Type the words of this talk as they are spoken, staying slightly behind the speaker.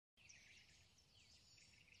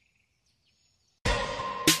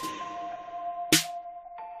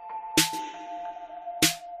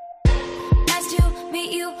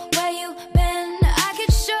meet you where you been. I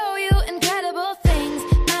could show you incredible things.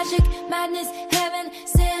 Magic, madness, heaven,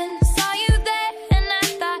 sin. Saw you there and I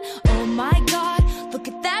thought, oh my God, look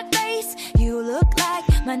at that face. You look like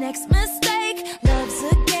my next mistake. Love's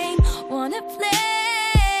a game, wanna play.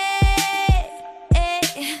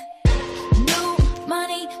 New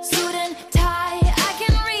money, suit and tie. I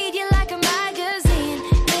can read you like a magazine.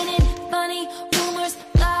 Ain't it funny? Rumors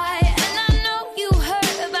fly. And I know you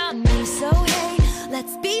heard about me. So hey,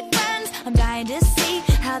 let's be friends. I'm dying to see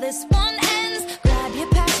how this one ends. Grab your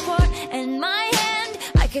passport and my hand.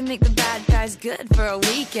 I can make the bad guys good for a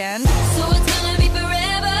weekend. So it's gonna be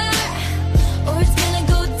forever, or it's gonna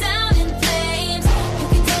go down in flames. You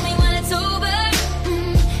can tell me when it's over,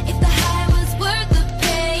 if the high was worth the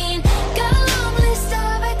pain. Got a long list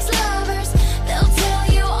of ex-lovers, they'll tell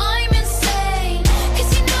you I'm insane. 'Cause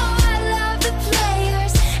you know I love the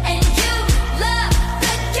players, and you love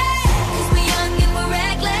the game. 'Cause we're young and we're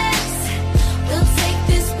reckless, we'll take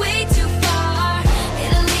this way too far.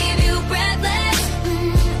 It'll leave you breathless,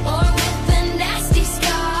 or with a nasty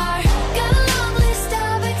scar. Got a long list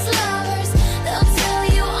of ex-lovers, they'll tell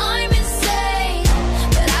you I'm insane.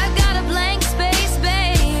 But I've got a blank space,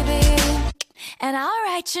 baby, and I'll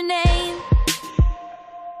write your name.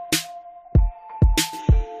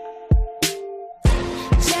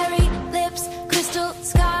 Cherry lips, crystal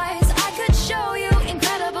skies. I could show you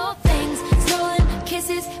incredible things. Stolen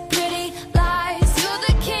kisses, pretty lies. You're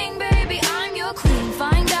the king, baby, I'm your queen.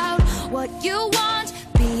 Find out what you want,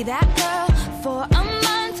 be that girl for a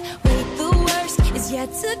month. Wait, the worst is yet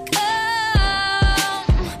to come.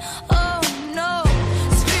 Oh no,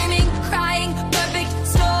 screaming, crying, perfect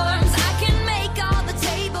storms. I can make all the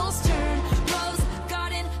tables turn. Rose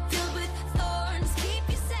garden filled with thorns. Keep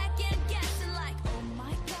you second guessing like, oh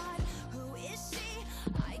my God, who is she?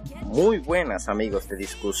 I get Muy buenas amigos de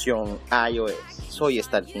Discusión iOS, soy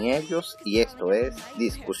Starkin Ellos y esto es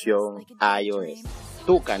Discusión iOS,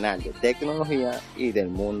 tu canal de tecnología y del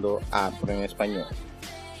mundo Apple en español.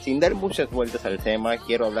 Sin dar muchas vueltas al tema,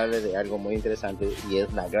 quiero hablarles de algo muy interesante y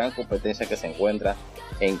es la gran competencia que se encuentra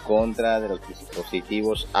en contra de los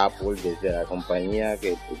dispositivos Apple desde la compañía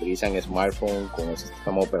que utilizan smartphones con el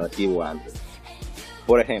sistema operativo Android.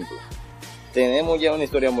 Por ejemplo, tenemos ya una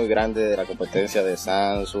historia muy grande de la competencia de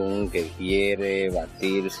Samsung que quiere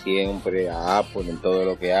batir siempre a Apple en todo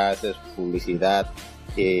lo que hace, su publicidad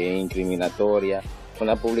incriminatoria,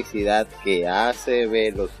 una publicidad que hace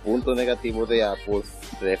ver los puntos negativos de Apple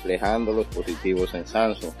reflejando los positivos en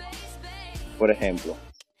Samsung. Por ejemplo,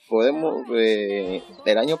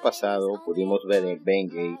 el año pasado pudimos ver en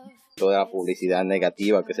Bengay toda la publicidad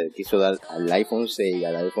negativa que se le quiso dar al iPhone 6 y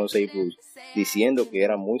al iPhone 6 Plus, diciendo que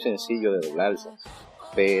era muy sencillo de doblarse,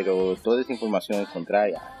 pero toda esa información es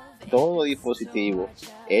contraria. Todo dispositivo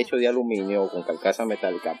hecho de aluminio o con carcasa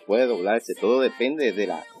metálica puede doblarse, todo depende de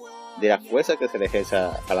la fuerza que se le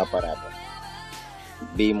ejerza al aparato.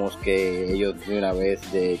 Vimos que ellos de una vez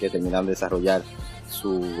que terminaron de desarrollar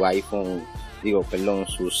su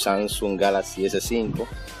su Samsung Galaxy S5,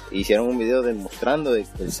 hicieron un video demostrando de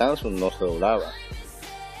que el Samsung no se doblaba,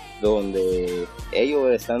 donde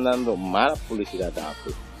ellos están dando mala publicidad a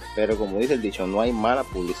Apple. Pero como dice el dicho, no hay mala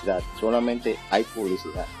publicidad, solamente hay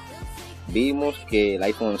publicidad. Vimos que el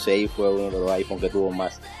iPhone 6 fue uno de los iPhones que tuvo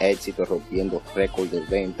más éxito, rompiendo récords de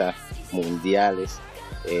ventas mundiales.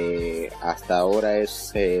 Hasta ahora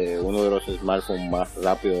es uno de los smartphones más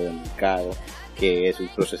rápidos del mercado, que sus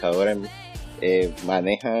procesadores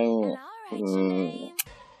manejan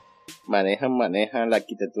la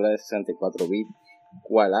arquitectura de 64 bits,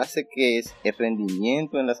 cual hace que el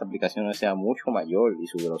rendimiento en las aplicaciones sea mucho mayor y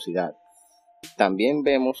su velocidad. También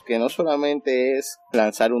vemos que no solamente es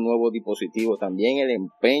lanzar un nuevo dispositivo, también el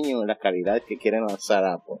empeño en la calidad que quieren lanzar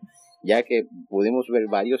Apple, ya que pudimos ver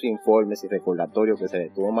varios informes y recordatorios que se le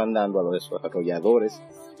estuvo mandando a los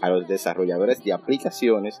desarrolladores de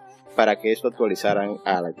aplicaciones para que esto actualizaran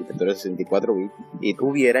a la arquitectura de 64 bits y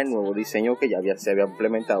tuviera el nuevo diseño que se había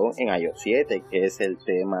implementado en iOS 7, que es el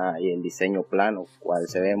tema y el diseño plano, cual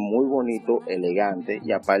se ve muy bonito, elegante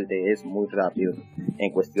y aparte es muy rápido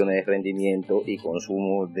en cuestiones de rendimiento y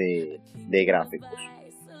consumo de gráficos.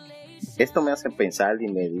 Esto me hace pensar y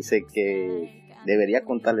me dice que debería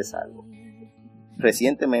contarles algo.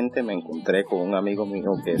 Recientemente me encontré con un amigo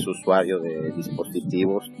mío que es usuario de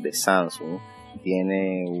dispositivos de Samsung.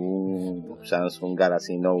 Tiene un Samsung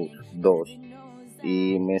Galaxy Note 2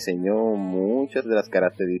 y me enseñó muchas de las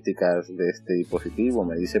características de este dispositivo.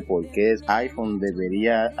 Me dice por qué iPhone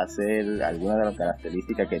debería hacer algunas de las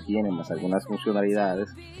características que tiene, más algunas funcionalidades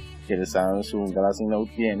que el Samsung Galaxy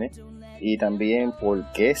Note tiene, y también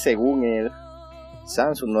por qué según él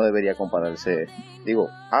Samsung no debería compararse,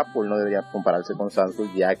 Apple no debería compararse con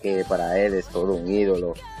Samsung, ya que para él es todo un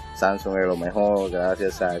ídolo. Samsung es lo mejor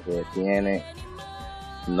gracias a que tiene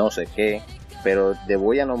no sé qué, pero te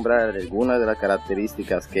voy a nombrar algunas de las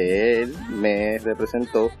características que él me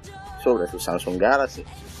representó sobre su Samsung Galaxy.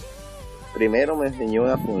 Primero me enseñó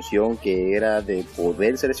una función que era de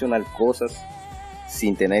poder seleccionar cosas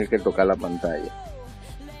sin tener que tocar la pantalla.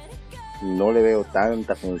 No le veo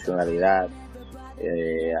tanta funcionalidad.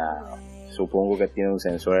 Supongo que tiene un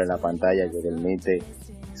sensor en la pantalla que permite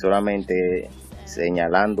solamente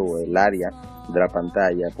señalando el área de la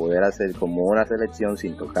pantalla poder hacer como una selección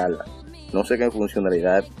sin tocarla. No sé qué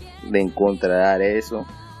funcionalidad de encontrar eso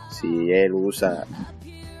si él usa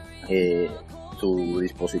su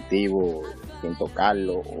dispositivo sin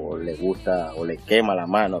tocarlo, o le gusta o le quema la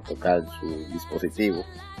mano tocar su dispositivo.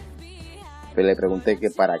 Pero le pregunté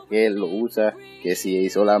que para qué él lo usa, que si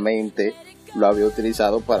solamente lo había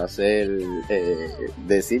utilizado para hacer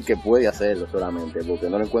decir que puede hacerlo solamente, porque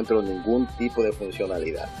no le encuentro ningún tipo de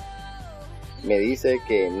funcionalidad. Me dice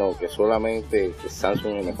que no, que solamente que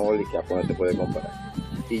Samsung es mejor y que Apple no se puede comparar.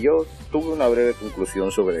 Y yo tuve una breve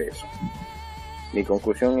conclusión sobre eso. Mi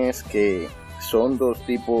conclusión es que son dos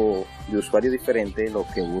tipos de usuarios diferentes los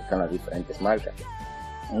que buscan las diferentes marcas.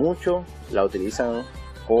 Muchos la utilizan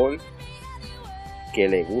por que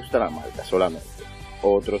le gusta la marca solamente,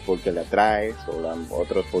 otros porque le atrae,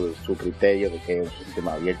 otros por su criterio de que es un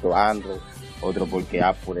sistema abierto Android, otros porque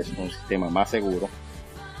Apple es un sistema más seguro.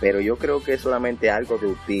 Pero yo creo que es solamente algo de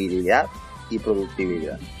utilidad y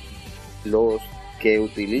productividad. Los que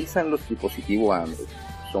utilizan los dispositivos Android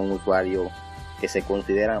son usuarios que se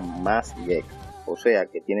consideran más geek, o sea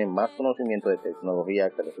que tienen más conocimiento de tecnología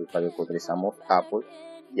que los usuarios que utilizamos Apple,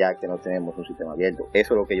 ya que no tenemos un sistema abierto.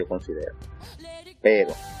 Eso es lo que yo considero.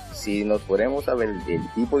 Pero si nos ponemos a ver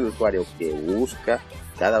el tipo de usuario que busca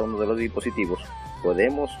cada uno de los dispositivos,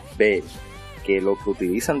 podemos ver que los que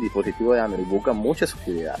utilizan dispositivos de Android buscan muchas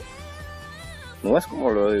utilidades. No es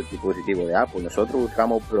como los dispositivos de Apple. Nosotros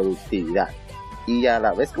buscamos productividad, y a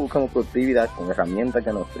la vez que buscamos productividad con herramientas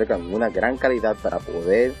que nos ofrezcan una gran calidad para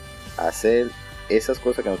poder hacer esas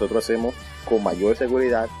cosas que nosotros hacemos con mayor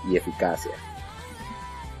seguridad y eficacia.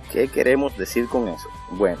 ¿Qué queremos decir con eso?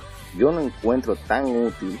 Bueno, yo no encuentro tan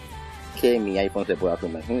útil que mi iPhone se pueda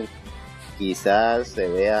sumergir. Quizás se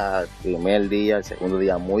vea el primer día, el segundo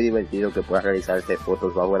día muy divertido que pueda realizarse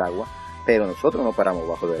fotos bajo el agua, pero nosotros no paramos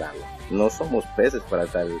bajo del agua. No somos peces para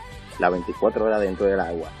estar las 24 horas dentro del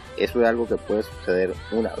agua. Eso es algo que puede suceder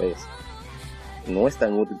una vez. No es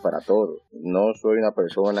tan útil para todos. No soy una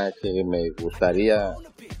persona que me gustaría,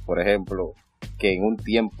 por ejemplo, que en un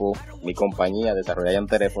tiempo mi compañía desarrollara un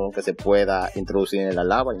teléfono que se pueda introducir en la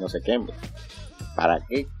lava y no se queme. ¿Para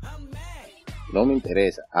qué? No me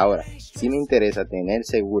interesa. Ahora, sí me interesa tener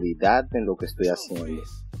seguridad en lo que estoy haciendo.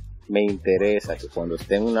 Me interesa que cuando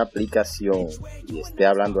esté en una aplicación y esté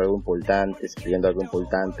hablando algo importante, escribiendo algo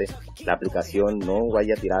importante, la aplicación no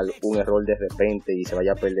vaya a tirar un error de repente y se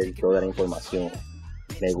vaya a perder toda la información.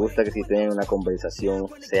 Me gusta que si tienen una conversación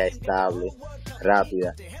sea estable,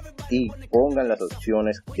 rápida, y pongan las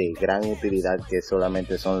opciones de gran utilidad que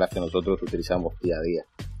solamente son las que nosotros utilizamos día a día.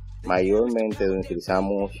 Mayormente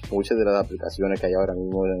utilizamos muchas de las aplicaciones que hay ahora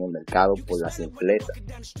mismo en el mercado por la simpleza.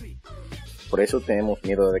 Por eso tenemos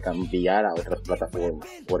miedo de cambiar a otras plataformas.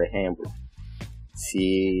 Por ejemplo,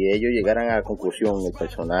 si ellos llegaran a la conclusión,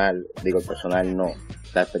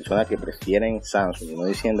 las personas que prefieren Samsung, no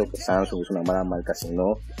diciendo que Samsung es una mala marca,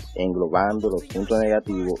 sino englobando los puntos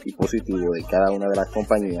negativos y positivos de cada una de las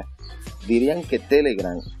compañías, dirían que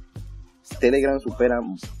Telegram supera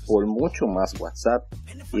por mucho más WhatsApp,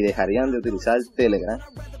 y dejarían de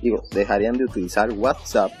utilizar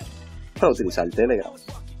WhatsApp para utilizar Telegram.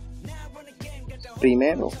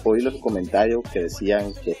 Primero, oí los comentarios que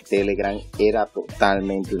decían que Telegram era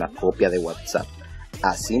totalmente una copia de WhatsApp.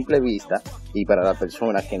 A simple vista, y para las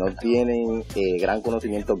personas que no tienen gran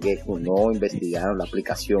conocimiento, que no investigaron la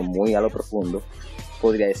aplicación muy a lo profundo,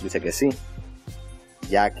 podría decirse que sí,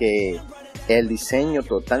 ya que el diseño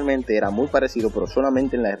totalmente era muy parecido, pero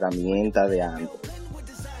solamente en la herramienta de Android.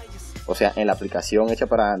 O sea, en la aplicación hecha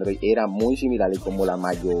para Android era muy similar, y como la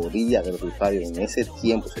mayoría de los usuarios en ese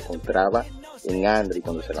tiempo se encontraba en Android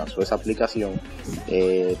cuando se lanzó esa aplicación,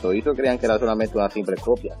 toditos creían que era solamente una simple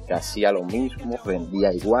copia, que hacía lo mismo,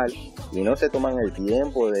 rendía igual, y no se toman el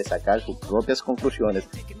tiempo de sacar sus propias conclusiones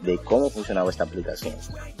de cómo funcionaba esta aplicación.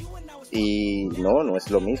 Y no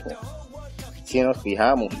es lo mismo. Si nos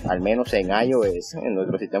fijamos, al menos en iOS, en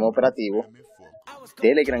nuestro sistema operativo,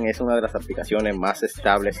 Telegram es una de las aplicaciones más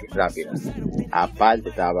estables y rápidas.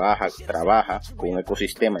 Aparte, trabaja con un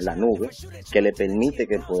ecosistema en la nube que le permite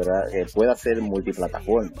que pueda ser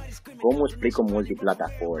multiplataforma. ¿Cómo explico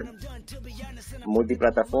multiplataforma?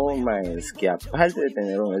 Multiplataforma es que aparte de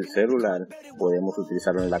tenerlo en el celular, podemos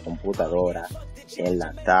utilizarlo en la computadora, en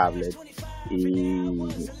la tablet y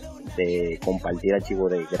de compartir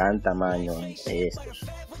archivos de gran tamaño entre estos.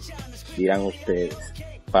 Dirán ustedes,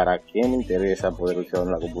 ¿para qué me interesa poder usarlo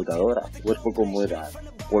en la computadora? Pues por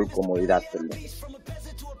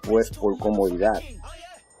comodidad,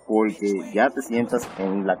 porque ya te sientas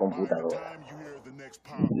en la computadora.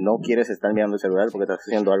 No quieres estar mirando el celular porque estás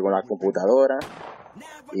haciendo algo en la computadora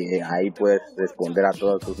y ahí puedes responder a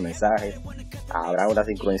todos tus mensajes. Habrá una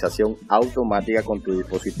sincronización automática con tu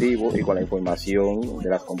dispositivo y con la información de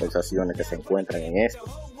las conversaciones que se encuentran en esto.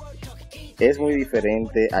 Es muy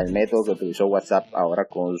diferente al método que utilizó WhatsApp ahora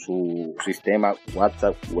con su sistema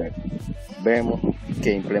WhatsApp Web. Vemos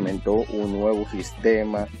que implementó un nuevo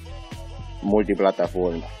sistema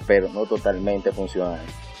multiplataforma, pero no totalmente funcional.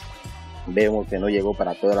 Vemos que no llegó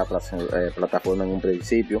para toda la plataforma en un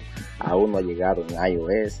principio, aún no ha llegado en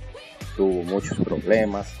iOS, tuvo muchos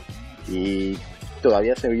problemas y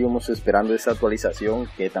todavía seguimos esperando esa actualización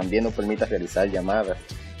que también nos permita realizar llamadas,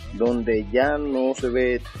 donde ya no se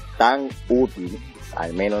ve tan útil,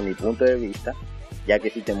 al menos en mi punto de vista, ya que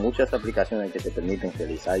existen muchas aplicaciones que te permiten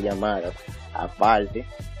realizar llamadas aparte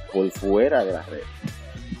por fuera de la red.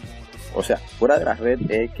 O sea, fuera de la red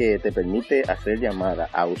es que te permite hacer llamadas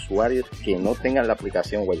a usuarios que no tengan la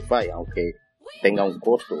aplicación Wi-Fi, aunque tenga un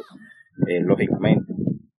costo, lógicamente.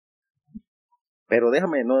 Pero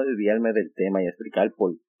déjame no desviarme del tema y explicar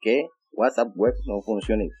por qué WhatsApp Web no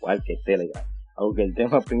funciona igual que Telegram. Aunque el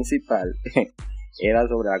tema principal era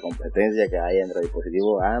sobre la competencia que hay entre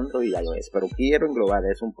dispositivos Android y iOS. Pero quiero englobar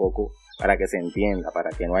eso un poco para que se entienda, para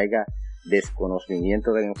que no haya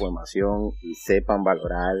desconocimiento de la información y sepan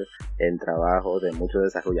valorar el trabajo de muchos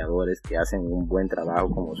desarrolladores que hacen un buen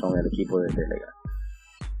trabajo como son el equipo de Telegram.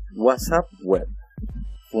 WhatsApp Web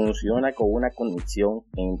funciona con una conexión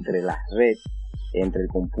entre la red, entre el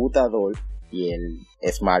computador y el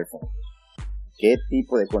smartphone. ¿Qué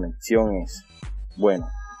tipo de conexión es? Bueno,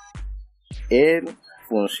 él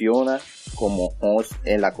funciona como host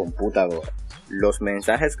en la computadora. Los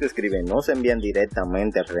mensajes que escriben no se envían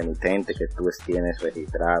directamente al remitente que tú tienes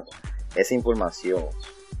registrado. Esa información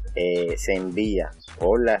se envía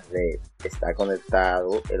por la red. Está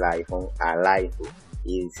conectado el iPhone al iPhone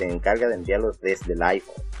y se encarga de enviarlo desde el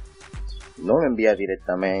iPhone. No lo envía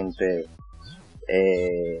directamente,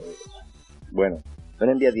 no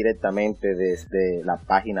lo envía directamente desde la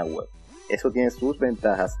página web. Eso tiene sus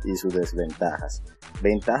ventajas y sus desventajas.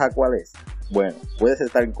 ¿Ventaja cuál es? Bueno, puedes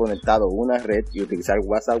estar conectado a una red y utilizar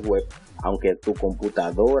WhatsApp Web, aunque tu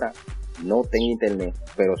computadora no tenga internet,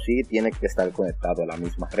 pero sí tiene que estar conectado a la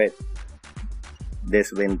misma red.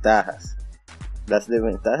 Desventajas. Las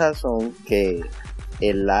desventajas son que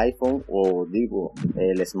el iPhone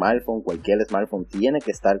el smartphone, cualquier smartphone tiene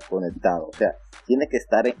que estar conectado, o sea, tiene que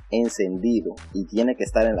estar encendido y tiene que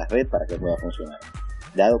estar en la red para que pueda funcionar.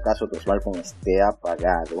 Dado caso que tu smartphone esté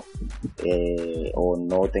apagado o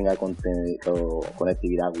no tenga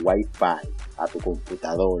conectividad Wi-Fi a tu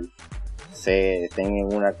computador, se tenga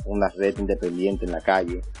una red independiente en la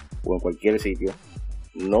calle o en cualquier sitio,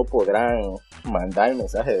 no podrán mandar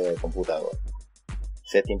mensajes de computador.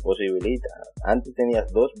 Se te imposibilita. Antes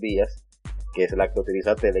tenías dos vías, que es la que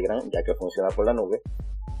utiliza Telegram, ya que funciona por la nube,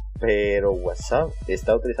 pero WhatsApp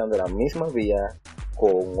está utilizando la misma vía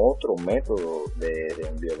con otro método de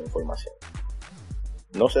envío de información.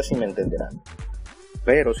 No sé si me entenderán,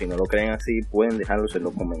 pero si no lo creen así, pueden dejarlos en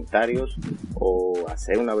los comentarios o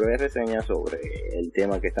hacer una breve reseña sobre el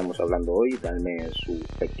tema que estamos hablando hoy, darme su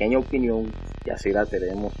pequeña opinión y así la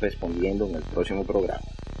estaremos respondiendo en el próximo programa.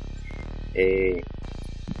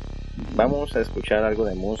 Vamos a escuchar algo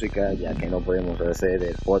de música, ya que no podemos hacer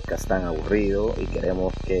el podcast tan aburrido y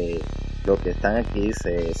queremos que los que están aquí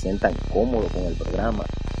se sientan cómodos con el programa,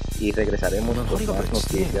 y regresaremos con más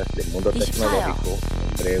noticias del mundo tecnológico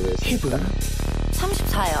en breves instantes.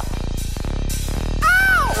 34요.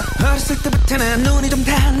 어렸을 때부터 난 눈이 좀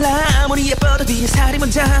달라. 아무리 예뻐도 뒤에 살이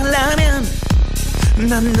먼저 하려면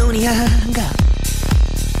넌 눈이 안 가.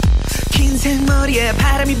 긴 생머리에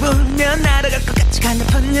바람이 불면 날아갈 것 같이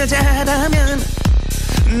강력한 여자라면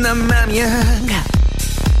넌 맘이 안 가.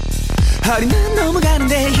 허리는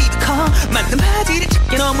넘어가는데 히도 커. 맞는 바지를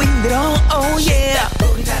찾기 너무 힘들어. Oh yeah.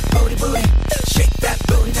 Booty that booty booty. Shake that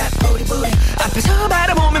booty that booty booty. 앞에서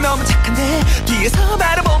바라보면 너무 착한데 뒤에서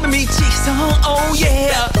바라보면 미치겠어. Oh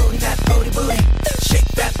yeah. Booty that booty booty. Shake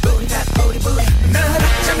that booty that booty booty.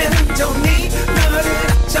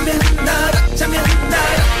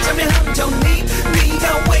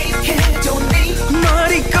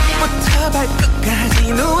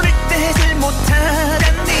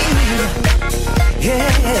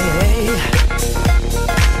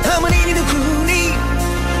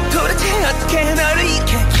 어떻게 너를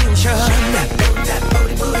이렇게 키우셔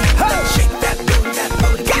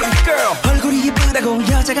girl 얼굴이 예쁘다고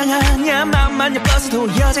여자가 아냐 마음만 예뻐서도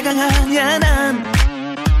여자가 아냐 난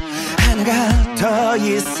하나가 더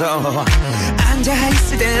있어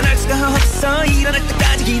앉아있을 땐 알 수가 없어 일어날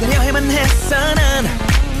때까지 기다려야만 했어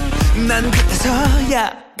난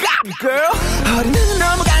그때서야 girl 허리는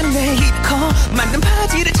넘어갔네 힙커 만든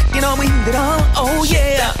바지를 찾기 너무 힘들어 oh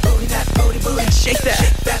yeah shake that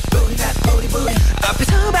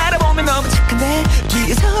앞에서 바라보면 너무 착한데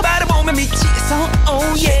뒤에서 바라보면 미치겠어 oh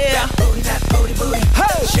yeah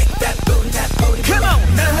shake that come on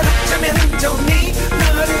너를 어쩌면 좋니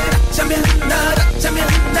너를 어쩌면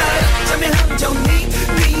좋니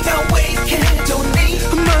네가 왜 이렇게 좋니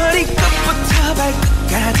머리끝부터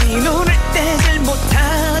발끝까지 눈을 떼질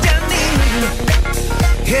못하잖니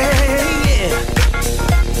yeah.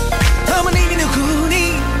 어머님이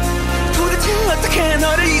누구니 도대체 어떻게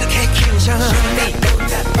너를 이렇게 키우셨니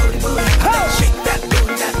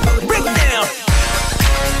Break it down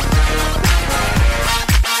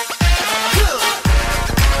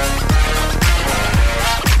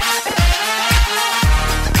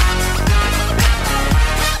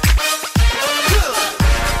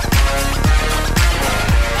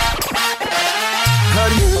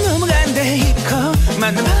허리는 넘어간대 힙커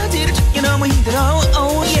맞는 바지를 찾기 너무 힘들어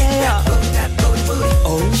oh yeah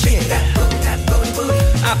oh yeah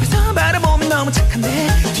앞에서 바라보면 너무 착한데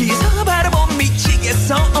뒤에서 바라보면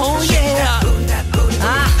미치겠어 oh yeah oh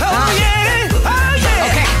yeah oh yeah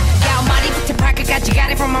okay. 야 머리부터 발끝까지 got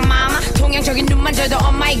it from my mama 동양적인 눈만 줘도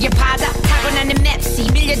엄마에게 받아 타고나는 맵시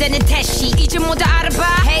밀려드는 태시 이제 모두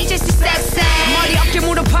알아봐 Hey just a sexy 머리 어깨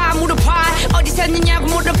물어봐 어디서 있느냐고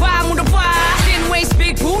물어봐 Thin waist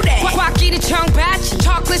big booty 꽉 끼는 청바지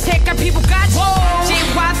초콜릿 색깔 피부까지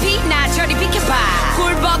JYP 나 저리 비켜봐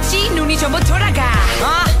꿀벅지 눈이 전부 돌아가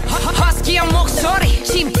허스키한 목소리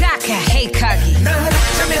침착해 Hey 거기 널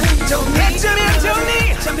어쩌면 좋니 어쩌면 좋니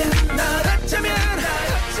널 어쩌면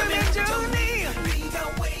좋니 네가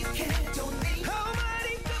왜 이렇게 좋니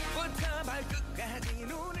머리끝부터 발끝까지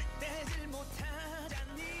눈을 떼질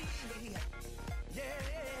못하잖니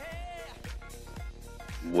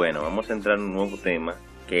Bueno, vamos a entrar en un nuevo tema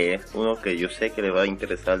que es uno que yo sé que le va a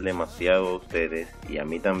interesar demasiado a ustedes y a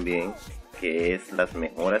mí también, que es las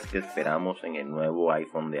mejoras que esperamos en el nuevo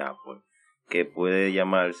iPhone de Apple, que puede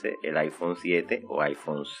llamarse el iPhone 7 o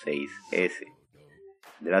iPhone 6S.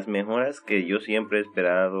 De las mejoras que yo siempre he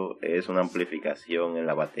esperado es una amplificación en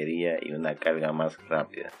la batería y una carga más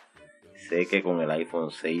rápida. Sé que con el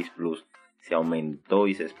iPhone 6 Plus se aumentó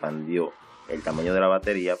y se expandió el tamaño de la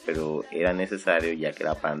batería, pero era necesario ya que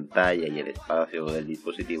la pantalla y el espacio del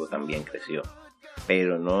dispositivo también creció.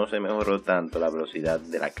 Pero no se mejoró tanto la velocidad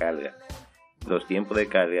de la carga. Los tiempos de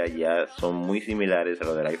carga ya son muy similares a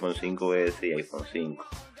los del iPhone 5S y iPhone 5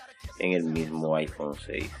 en el mismo iPhone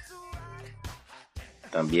 6.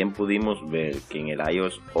 También pudimos ver que en el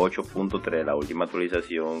iOS 8.3, la última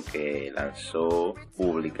actualización que lanzó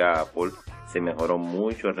pública Apple, se mejoró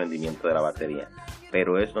mucho el rendimiento de la batería,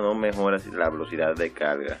 pero esto no mejora la velocidad de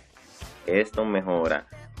carga. Esto mejora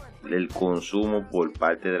el consumo por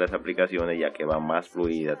parte de las aplicaciones, ya que va más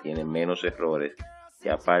fluida, tiene menos errores y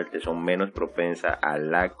aparte son menos propensas a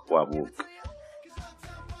lag o a bug,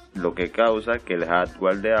 lo que causa que el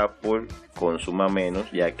hardware de Apple consuma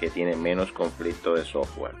menos, ya que tiene menos conflicto de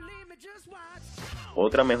software.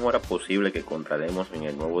 Otra mejora posible que encontraremos en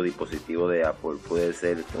el nuevo dispositivo de Apple puede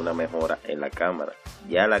ser una mejora en la cámara.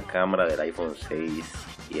 Ya la cámara del iPhone 6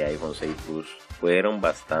 y iPhone 6 Plus fueron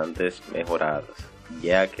bastante mejoradas,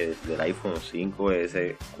 ya que desde el iPhone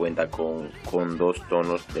 5S cuenta con 2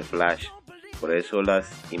 tonos de flash. Por eso las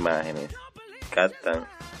imágenes captan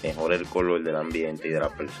mejor el color del ambiente y de la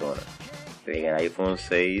persona. En el iPhone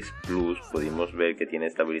 6 Plus pudimos ver que tiene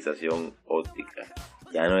estabilización óptica.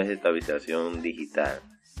 Ya no es estabilización digital.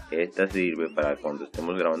 Esta sirve para cuando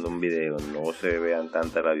estemos grabando un video no se vean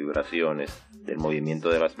tantas las vibraciones del movimiento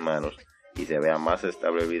de las manos y se vea más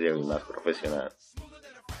estable el video y más profesional.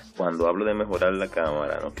 Cuando hablo de mejorar la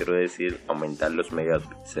cámara no quiero decir aumentar los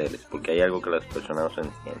megapíxeles, porque hay algo que las personas no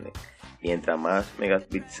entienden. Mientras más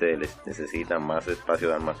megapíxeles necesitan más espacio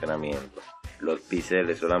de almacenamiento. Los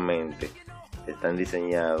píxeles solamente están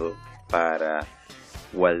diseñados para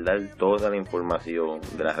guardar toda la información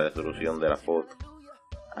de la resolución de la foto.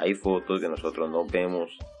 Hay fotos que nosotros no vemos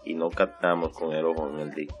y no captamos con el ojo en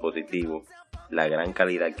el dispositivo la gran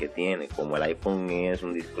calidad que tiene. Como el iPhone es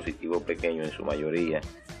un dispositivo pequeño en su mayoría,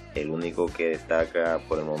 el único que destaca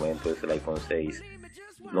por el momento es el iPhone 6.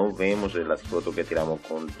 No vemos en las fotos que tiramos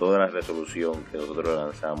con toda la resolución que nosotros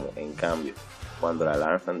lanzamos. En cambio, cuando la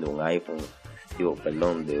lanzan de un iPhone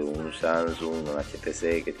de un Samsung, un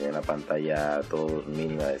HTC que tiene la pantalla todo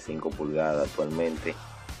mínima de 5 pulgadas actualmente,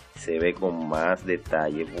 se ve con más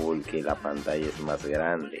detalle porque la pantalla es más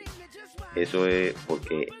grande. Eso es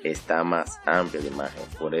porque está más amplia la imagen,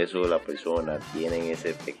 por eso la persona tiene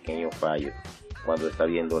ese pequeño fallo cuando está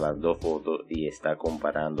viendo las dos fotos y está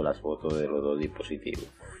comparando las fotos de los dos dispositivos.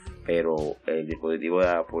 Pero el dispositivo de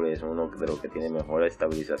Apple es uno de los que tiene mejor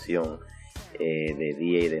estabilización de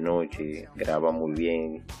día y de noche, graba muy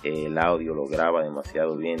bien, el audio lo graba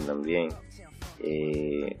demasiado bien también,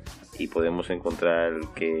 y podemos encontrar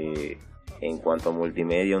que en cuanto a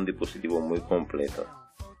multimedia un dispositivo muy completo.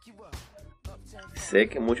 Sé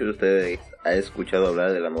que muchos de ustedes han escuchado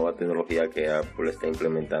hablar de la nueva tecnología que Apple está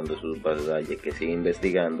implementando en sus bases de datos, que sigue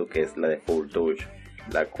investigando, que es la de Full Touch,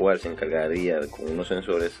 la cual se encargaría con unos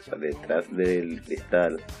sensores detrás del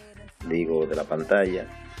cristal, de la pantalla,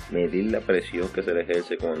 medir la presión que se le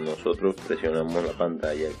ejerce cuando nosotros presionamos la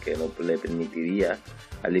pantalla, que no le permitiría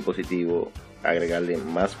al dispositivo agregarle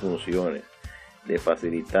más funciones, de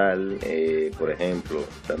facilitar, por ejemplo,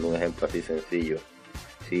 dando un ejemplo así sencillo,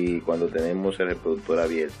 si cuando tenemos el reproductor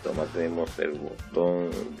abierto, más tenemos el botón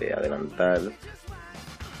de adelantar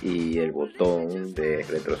y el botón de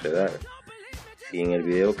retroceder. Si en el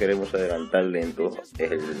video queremos adelantar lento,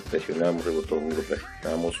 presionamos el botón, lo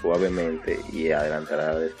presionamos suavemente y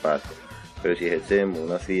adelantará despacio. Pero si ejercemos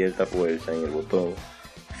una cierta fuerza en el botón,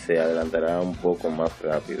 se adelantará un poco más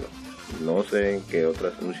rápido. No sé en qué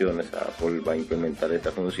otras funciones Apple va a implementar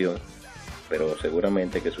esta función, pero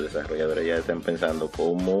seguramente que sus desarrolladores ya están pensando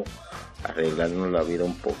cómo arreglarnos la vida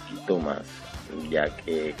un poquito más, ya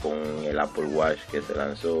que con el Apple Watch que se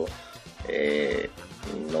lanzó,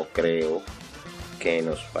 no creo que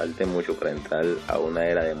nos falte mucho para entrar a una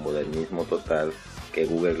era de modernismo total que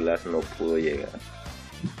Google Glass no pudo llegar.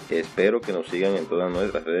 Espero que nos sigan en todas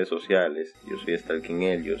nuestras redes sociales. Yo soy Stalking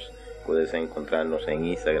Helios. Puedes encontrarnos en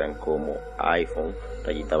Instagram como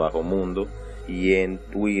iPhone_Mundo y en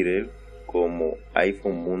Twitter como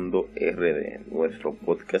iPhone Mundo RD. Nuestro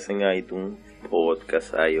podcast en iTunes,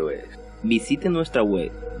 Podcast iOS. Visite nuestra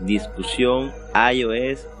web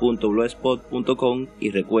discusionios.blogspot.com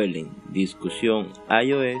y recuerden, Discusión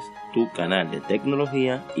iOS, tu canal de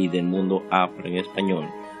tecnología y del mundo afro en español.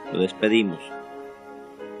 Lo despedimos.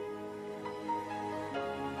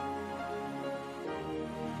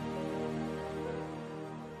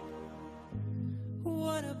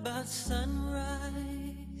 What about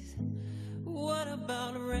sunrise? What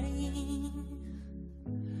about rain?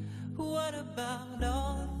 What about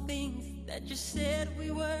all the things that you said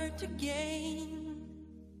we were to gain?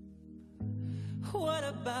 What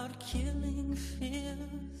about killing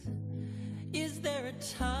fears? Is there a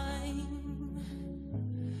time?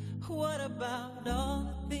 What about all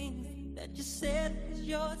the things that you said was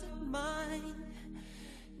yours and mine?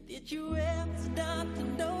 Did you ever stop to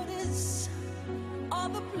notice all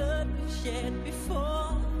the blood we've shed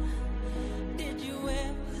before? Did you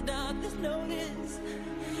ever stop to notice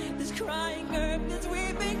this crying earth, this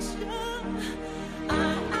weeping shore?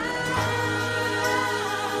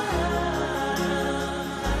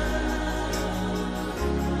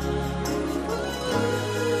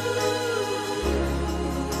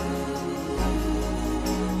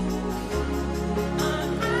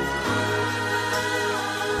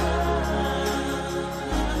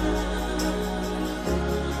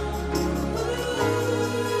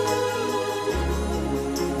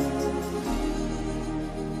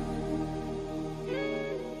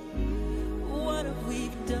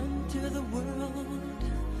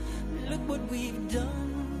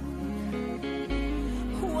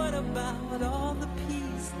 About all the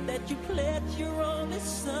peace that you pledged your only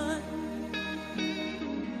son?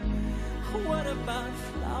 What about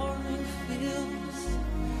flowering fields?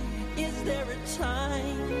 Is there a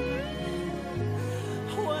time?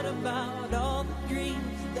 What about all the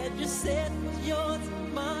dreams that you said was yours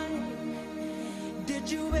and mine? Did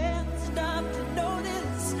you ever stop to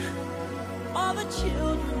notice all the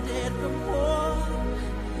children dead from war?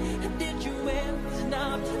 Did you ever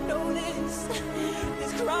stop to notice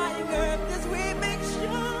this crying earth, this weeping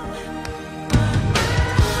shore?